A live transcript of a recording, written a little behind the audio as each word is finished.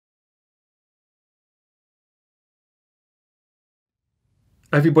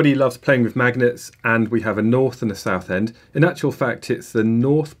Everybody loves playing with magnets, and we have a north and a south end. In actual fact, it's the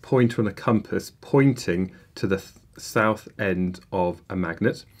north pointer on a compass pointing to the south end of a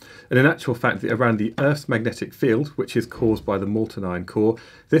magnet. And in actual fact, around the Earth's magnetic field, which is caused by the molten iron core,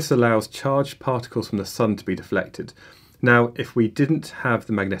 this allows charged particles from the sun to be deflected. Now, if we didn't have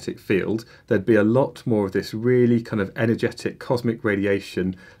the magnetic field, there'd be a lot more of this really kind of energetic cosmic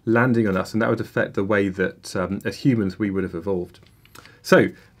radiation landing on us, and that would affect the way that as humans we would have evolved. So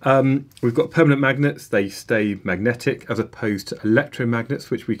we've got permanent magnets. They stay magnetic, as opposed to electromagnets,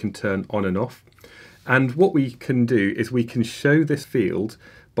 which we can turn on and off. And what we can do is we can show this field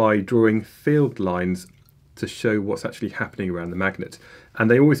by drawing field lines to show what's actually happening around the magnet. And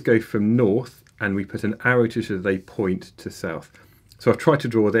they always go from north, and we put an arrow to show they point to south. So I've tried to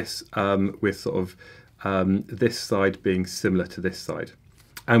draw this with sort of this side being similar to this side.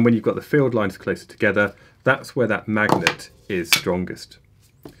 And when you've got the field lines closer together, that's where that magnet is strongest.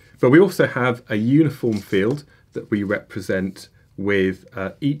 But we also have a uniform field that we represent with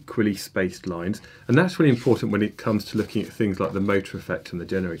equally spaced lines, and that's really important when it comes to looking at things like the motor effect and the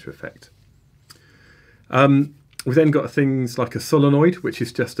generator effect. We've then got things like a solenoid, which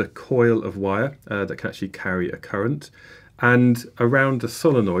is just a coil of wire that can actually carry a current. And around the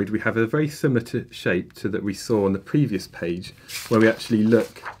solenoid, we have a very similar shape to that we saw on the previous page, where we actually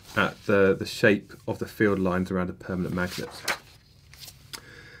look at the shape of the field lines around a permanent magnet.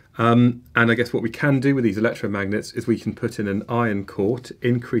 And I guess what we can do with these electromagnets is we can put in an iron core to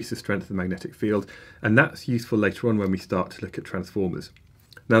increase the strength of the magnetic field, and that's useful later on when we start to look at transformers.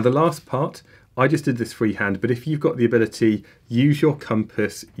 Now, the last part, I just did this freehand, but if you've got the ability, use your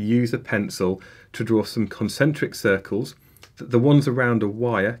compass, use a pencil to draw some concentric circles. The ones around a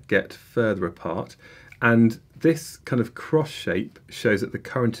wire get further apart, and this kind of cross shape shows that the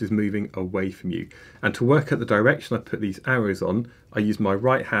current is moving away from you. And to work out the direction I put these arrows on, I use my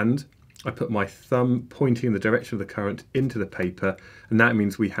right hand, I put my thumb pointing in the direction of the current into the paper, and that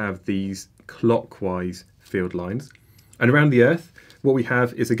means we have these clockwise field lines. And around the Earth, what we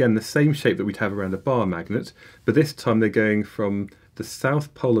have is again the same shape that we'd have around a bar magnet, but this time they're going from the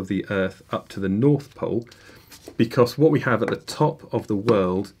south pole of the Earth up to the north pole, because what we have at the top of the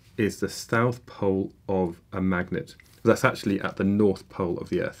world is the south pole of a magnet. That's actually at the north pole of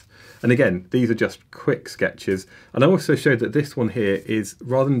the Earth. And again, these are just quick sketches. And I also showed that this one here is,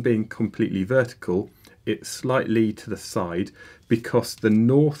 rather than being completely vertical, it's slightly to the side, because the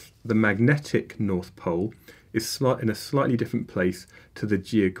magnetic north pole is in a slightly different place to the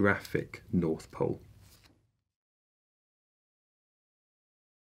geographic north pole.